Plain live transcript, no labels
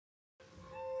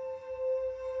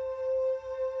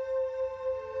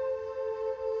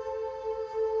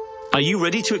Are you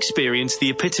ready to experience the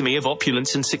epitome of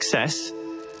opulence and success?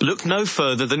 Look no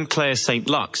further than Claire St.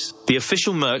 Lux, the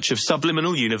official merch of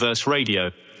Subliminal Universe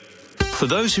Radio. For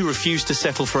those who refuse to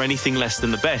settle for anything less than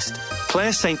the best,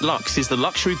 Claire St. Lux is the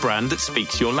luxury brand that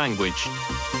speaks your language.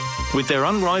 With their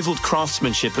unrivaled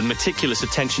craftsmanship and meticulous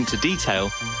attention to detail,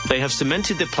 they have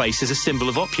cemented their place as a symbol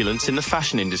of opulence in the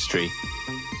fashion industry.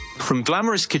 From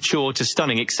glamorous couture to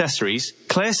stunning accessories,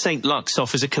 Claire St. Lux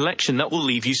offers a collection that will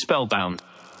leave you spellbound.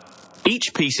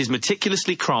 Each piece is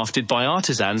meticulously crafted by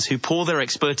artisans who pour their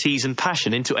expertise and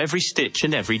passion into every stitch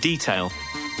and every detail.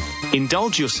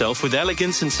 Indulge yourself with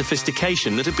elegance and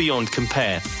sophistication that are beyond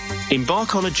compare.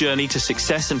 Embark on a journey to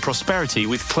success and prosperity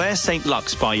with Claire St.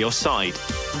 Lux by your side.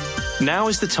 Now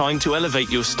is the time to elevate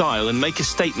your style and make a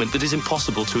statement that is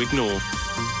impossible to ignore.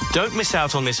 Don't miss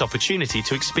out on this opportunity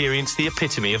to experience the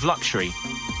epitome of luxury.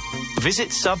 Visit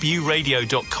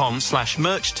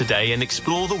suburadio.com/merch today and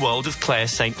explore the world of Claire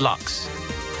St. Lux.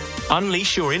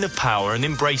 Unleash your inner power and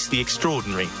embrace the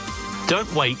extraordinary.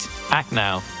 Don't wait, act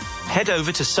now. Head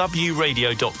over to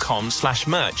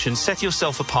suburadio.com/merch and set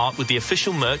yourself apart with the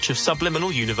official merch of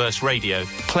Subliminal Universe Radio,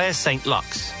 Claire St.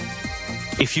 Lux.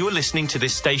 If you are listening to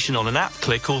this station on an app,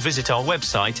 click or visit our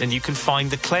website and you can find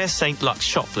the Claire St. Lux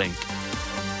shop link.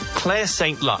 Claire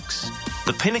St. Lux,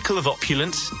 the pinnacle of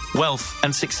opulence, wealth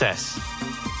and success.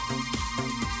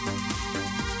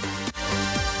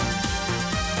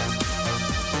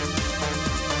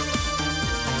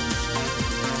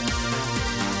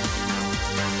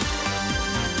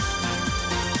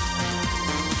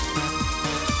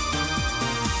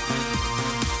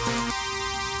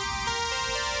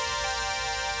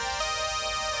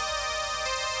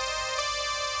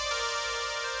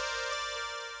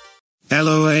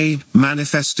 LOA,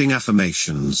 Manifesting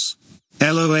Affirmations.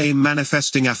 LOA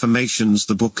Manifesting Affirmations.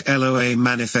 The book LOA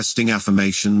Manifesting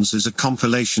Affirmations is a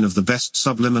compilation of the best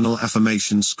subliminal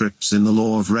affirmation scripts in the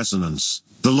law of resonance,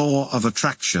 the law of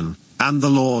attraction, and the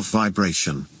law of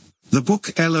vibration. The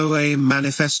book LOA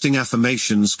Manifesting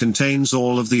Affirmations contains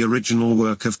all of the original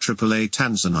work of AAA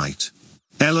Tanzanite.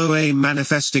 LOA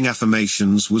Manifesting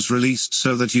Affirmations was released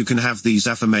so that you can have these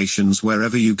affirmations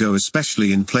wherever you go,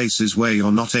 especially in places where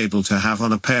you're not able to have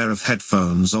on a pair of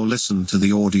headphones or listen to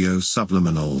the audio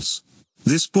subliminals.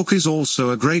 This book is also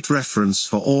a great reference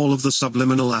for all of the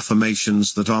subliminal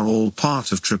affirmations that are all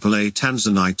part of AAA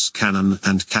Tanzanite's canon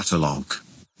and catalog.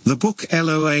 The book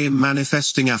LOA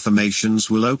Manifesting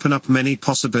Affirmations will open up many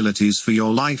possibilities for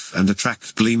your life and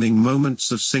attract gleaming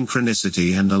moments of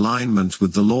synchronicity and alignment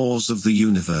with the laws of the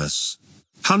universe.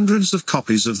 Hundreds of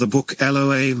copies of the book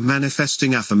LOA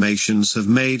Manifesting Affirmations have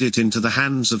made it into the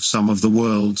hands of some of the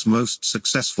world's most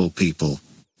successful people.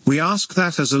 We ask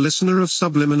that as a listener of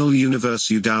Subliminal Universe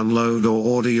you download or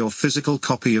order your physical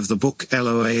copy of the book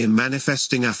LOA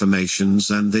Manifesting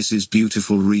Affirmations, and this is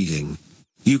beautiful reading.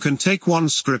 You can take one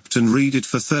script and read it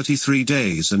for 33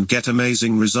 days and get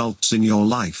amazing results in your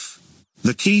life.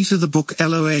 The key to the book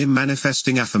LOA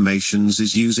Manifesting Affirmations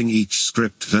is using each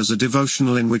script as a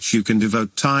devotional in which you can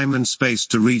devote time and space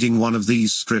to reading one of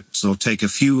these scripts or take a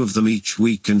few of them each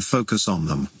week and focus on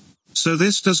them. So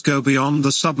this does go beyond the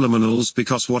subliminals,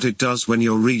 because what it does when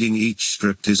you're reading each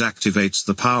script is activates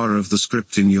the power of the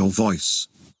script in your voice.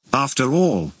 After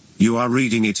all, you are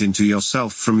reading it into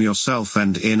yourself, from yourself,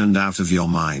 and in and out of your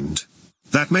mind.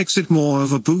 That makes it more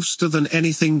of a booster than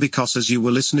anything, because as you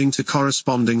were listening to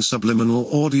corresponding subliminal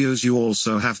audios, you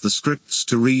also have the scripts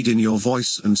to read in your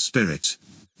voice and spirit.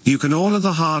 You can order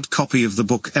the hard copy of the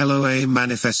book LOA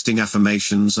Manifesting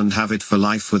Affirmations and have it for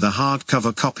life with a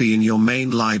hardcover copy in your main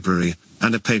library,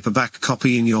 and a paperback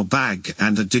copy in your bag,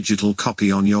 and a digital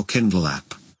copy on your Kindle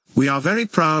app. We are very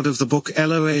proud of the book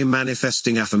LOA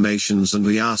Manifesting Affirmations, and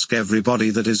we ask everybody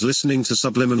that is listening to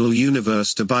Subliminal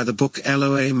Universe to buy the book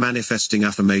LOA Manifesting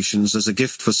Affirmations as a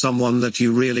gift for someone that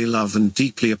you really love and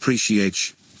deeply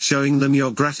appreciate, showing them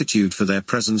your gratitude for their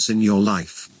presence in your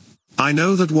life. I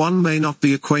know that one may not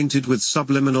be acquainted with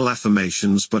subliminal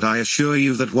affirmations, but I assure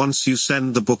you that once you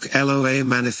send the book LOA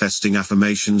Manifesting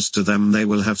Affirmations to them, they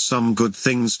will have some good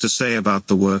things to say about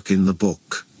the work in the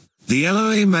book. The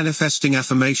LOA Manifesting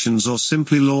Affirmations, or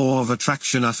simply Law of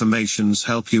Attraction affirmations,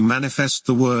 help you manifest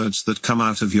the words that come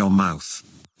out of your mouth.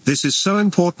 This is so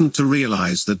important to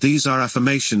realize that these are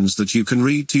affirmations that you can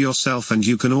read to yourself, and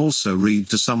you can also read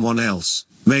to someone else.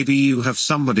 Maybe you have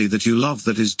somebody that you love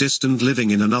that is distant,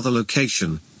 living in another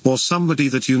location, or somebody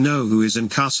that you know who is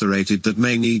incarcerated that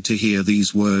may need to hear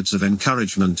these words of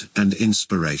encouragement and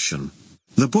inspiration.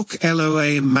 The book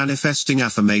LOA Manifesting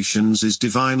Affirmations is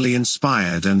divinely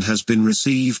inspired and has been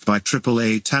received by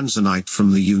AAA Tanzanite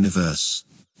from the universe.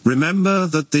 Remember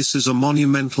that this is a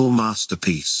monumental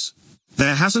masterpiece.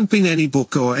 There hasn't been any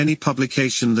book or any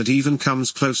publication that even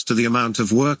comes close to the amount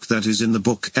of work that is in the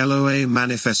book LOA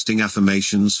Manifesting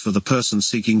Affirmations for the person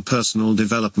seeking personal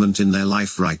development in their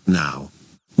life right now.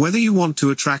 Whether you want to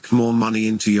attract more money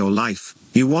into your life,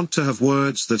 you want to have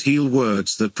words that heal,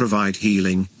 words that provide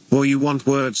healing, or you want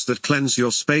words that cleanse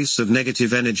your space of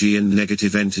negative energy and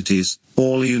negative entities,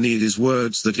 all you need is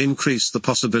words that increase the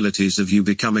possibilities of you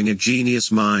becoming a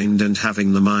genius mind and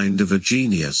having the mind of a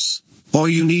genius. Or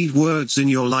you need words in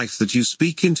your life that you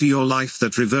speak into your life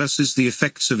that reverses the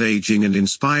effects of aging and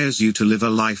inspires you to live a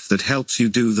life that helps you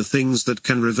do the things that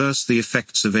can reverse the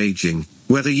effects of aging.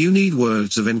 Whether you need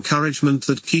words of encouragement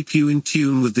that keep you in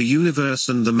tune with the universe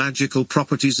and the magical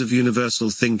properties of universal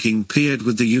thinking paired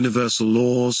with the universal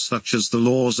laws such as the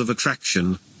laws of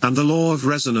attraction, and the law of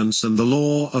resonance and the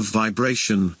law of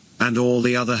vibration, and all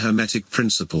the other hermetic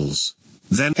principles,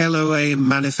 then LOA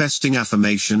Manifesting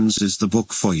Affirmations is the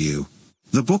book for you.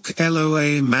 The book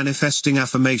LOA Manifesting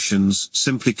Affirmations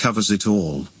simply covers it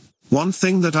all. One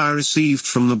thing that I received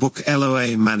from the book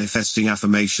LOA Manifesting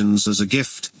Affirmations as a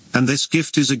gift, and this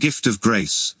gift is a gift of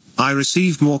grace, I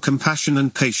received more compassion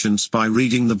and patience by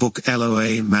reading the book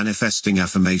LOA Manifesting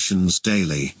Affirmations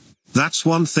daily. That's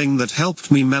one thing that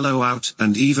helped me mellow out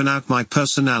and even out my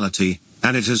personality,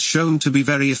 and it has shown to be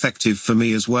very effective for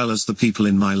me as well as the people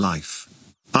in my life.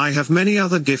 I have many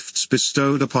other gifts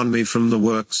bestowed upon me from the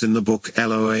works in the book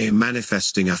LOA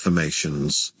Manifesting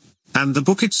Affirmations. And the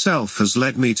book itself has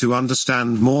led me to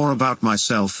understand more about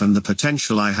myself and the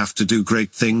potential I have to do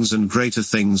great things and greater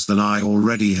things than I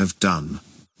already have done.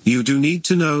 You do need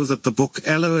to know that the book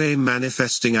LOA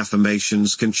Manifesting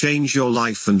Affirmations can change your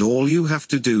life, and all you have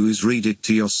to do is read it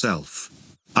to yourself.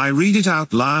 I read it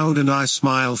out loud and I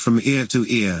smile from ear to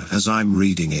ear as I'm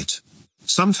reading it.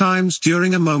 Sometimes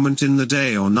during a moment in the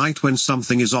day or night when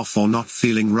something is off or not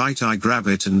feeling right, I grab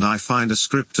it and I find a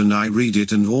script and I read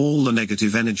it and all the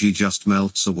negative energy just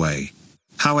melts away.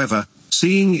 However,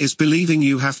 seeing is believing.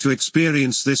 You have to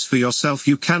experience this for yourself.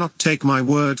 You cannot take my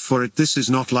word for it. This is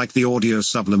not like the audio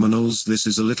subliminals. This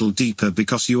is a little deeper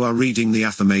because you are reading the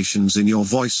affirmations in your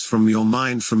voice, from your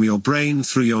mind, from your brain,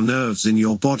 through your nerves in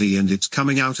your body, and it's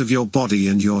coming out of your body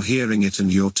and you're hearing it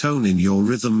and your tone in your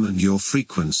rhythm and your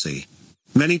frequency.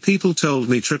 Many people told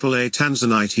me AAA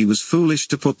Tanzanite he was foolish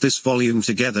to put this volume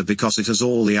together because it has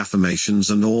all the affirmations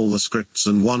and all the scripts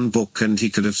in one book, and he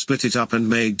could have split it up and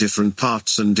made different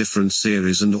parts and different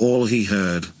series, and all he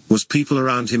heard was people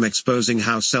around him exposing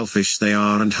how selfish they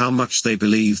are and how much they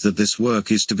believe that this work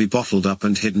is to be bottled up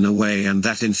and hidden away, and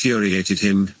that infuriated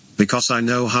him, because I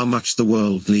know how much the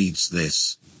world needs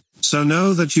this. So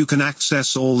know that you can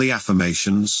access all the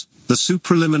affirmations, the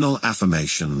supraliminal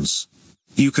affirmations.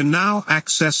 You can now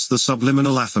access the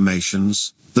subliminal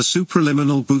affirmations, the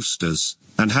supraliminal boosters,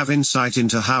 and have insight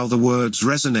into how the words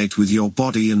resonate with your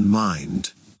body and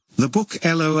mind. The book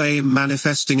LOA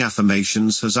Manifesting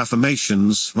Affirmations has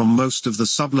affirmations from most of the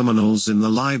subliminals in the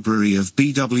library of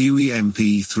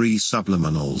BWEMP3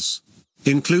 subliminals.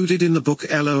 Included in the book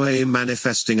LOA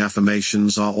Manifesting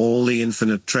Affirmations are all the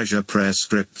infinite treasure prayer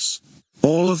scripts,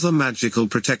 all of the magical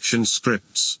protection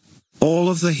scripts, all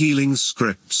of the healing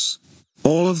scripts,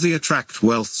 all of the attract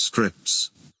wealth scripts,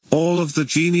 all of the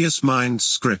genius mind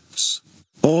scripts,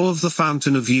 all of the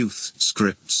fountain of youth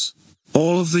scripts,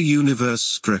 all of the universe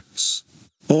scripts,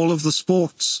 all of the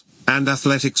sports and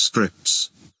athletic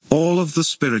scripts, all of the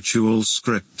spiritual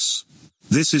scripts.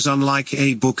 This is unlike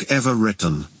a book ever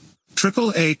written.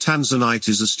 AAA Tanzanite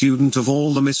is a student of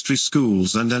all the mystery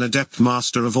schools and an adept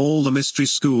master of all the mystery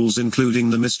schools,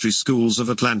 including the mystery schools of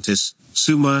Atlantis,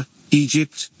 Sumer,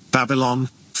 Egypt, Babylon,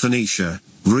 Phoenicia,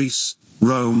 Greece,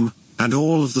 Rome, and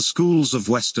all of the schools of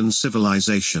Western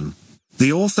civilization.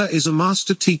 The author is a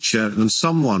master teacher and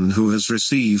someone who has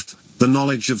received the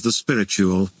knowledge of the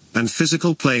spiritual and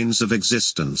physical planes of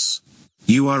existence.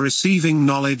 You are receiving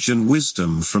knowledge and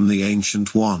wisdom from the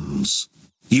ancient ones.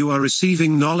 You are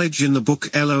receiving knowledge in the book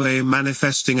LOA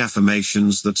Manifesting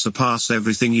Affirmations that surpass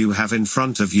everything you have in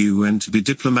front of you, and to be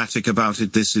diplomatic about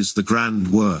it, this is the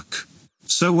grand work.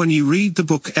 So when you read the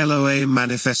book LOA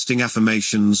Manifesting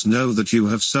Affirmations, know that you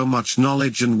have so much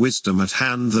knowledge and wisdom at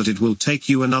hand that it will take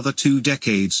you another 2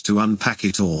 decades to unpack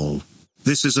it all.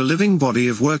 This is a living body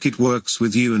of work. It works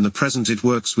with you in the present, it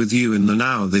works with you in the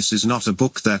now. This is not a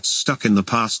book that's stuck in the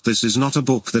past, this is not a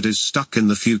book that is stuck in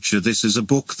the future, this is a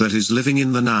book that is living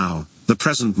in the now, the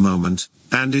present moment,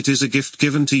 and it is a gift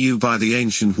given to you by the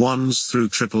ancient ones through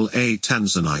AAA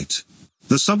Tanzanite.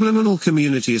 The subliminal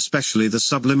community, especially the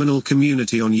subliminal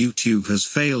community on YouTube, has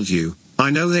failed you. I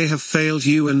know they have failed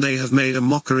you, and they have made a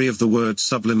mockery of the word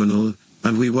subliminal,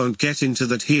 and we won't get into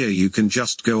that here. You can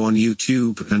just go on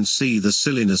YouTube and see the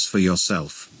silliness for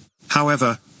yourself.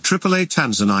 However, AAA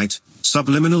Tanzanite,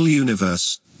 Subliminal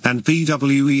Universe, and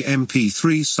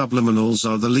BWEMP3 Subliminals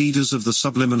are the leaders of the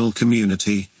subliminal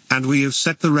community, and we have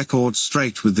set the record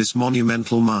straight with this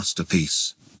monumental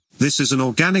masterpiece. This is an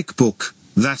organic book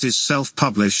that is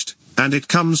self-published, and it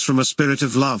comes from a spirit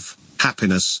of love,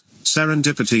 happiness,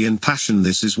 serendipity and passion.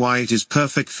 This is why it is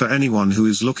perfect for anyone who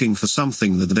is looking for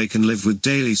something that they can live with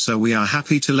daily. So we are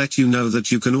happy to let you know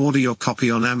that you can order your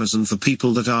copy on Amazon. For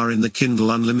people that are in the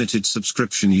Kindle Unlimited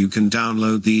subscription, you can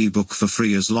download the ebook for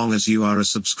free as long as you are a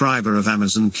subscriber of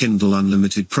Amazon Kindle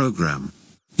Unlimited program.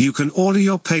 You can order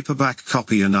your paperback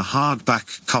copy and a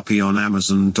hardback copy on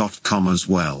Amazon.com as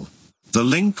well. The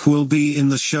link will be in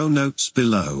the show notes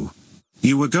below.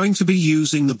 You are going to be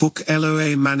using the book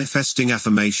LOA Manifesting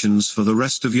Affirmations for the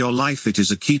rest of your life. It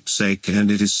is a keepsake, and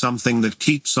it is something that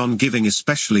keeps on giving,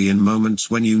 especially in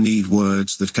moments when you need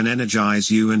words that can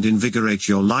energize you and invigorate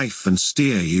your life and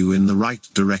steer you in the right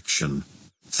direction.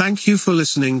 Thank you for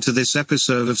listening to this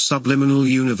episode of Subliminal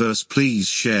Universe. Please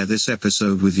share this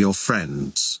episode with your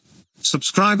friends.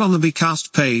 Subscribe on the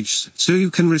Becast page so you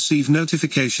can receive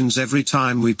notifications every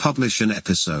time we publish an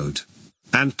episode.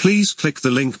 And please click the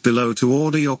link below to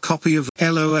order your copy of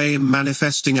LOA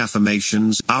Manifesting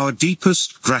Affirmations. Our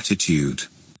deepest gratitude.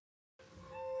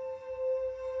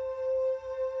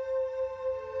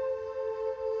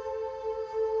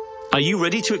 Are you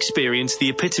ready to experience the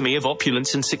epitome of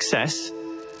opulence and success?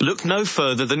 Look no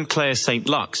further than Claire St.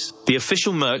 Lux, the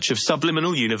official merch of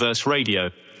Subliminal Universe Radio.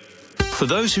 For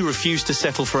those who refuse to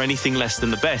settle for anything less than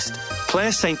the best,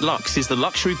 Claire St. Lux is the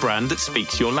luxury brand that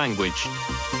speaks your language.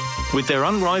 With their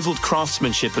unrivaled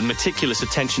craftsmanship and meticulous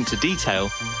attention to detail,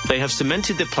 they have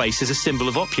cemented their place as a symbol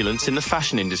of opulence in the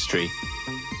fashion industry.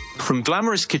 From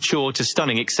glamorous couture to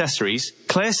stunning accessories,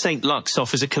 Claire St. Lux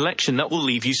offers a collection that will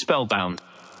leave you spellbound.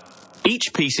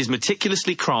 Each piece is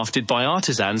meticulously crafted by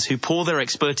artisans who pour their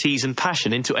expertise and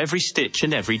passion into every stitch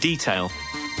and every detail.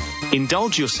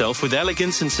 Indulge yourself with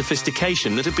elegance and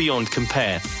sophistication that are beyond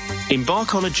compare.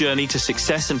 Embark on a journey to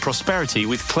success and prosperity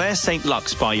with Claire St.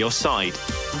 Lux by your side.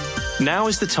 Now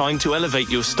is the time to elevate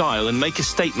your style and make a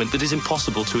statement that is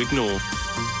impossible to ignore.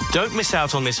 Don't miss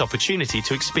out on this opportunity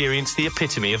to experience the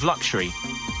epitome of luxury.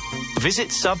 Visit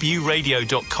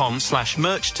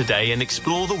suburadio.com/merch today and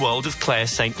explore the world of Claire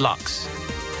St. Lux.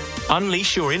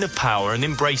 Unleash your inner power and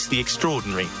embrace the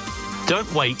extraordinary.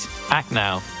 Don't wait, act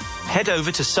now. Head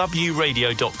over to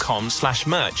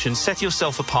suburadio.com/merch and set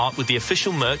yourself apart with the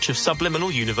official merch of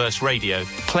Subliminal Universe Radio,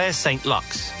 Claire St.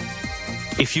 Lux.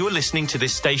 If you are listening to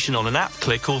this station on an app,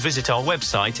 click or visit our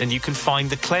website and you can find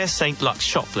the Claire St. Lux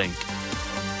shop link.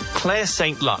 Claire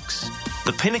St. Lux,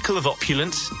 the pinnacle of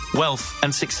opulence, wealth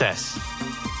and success.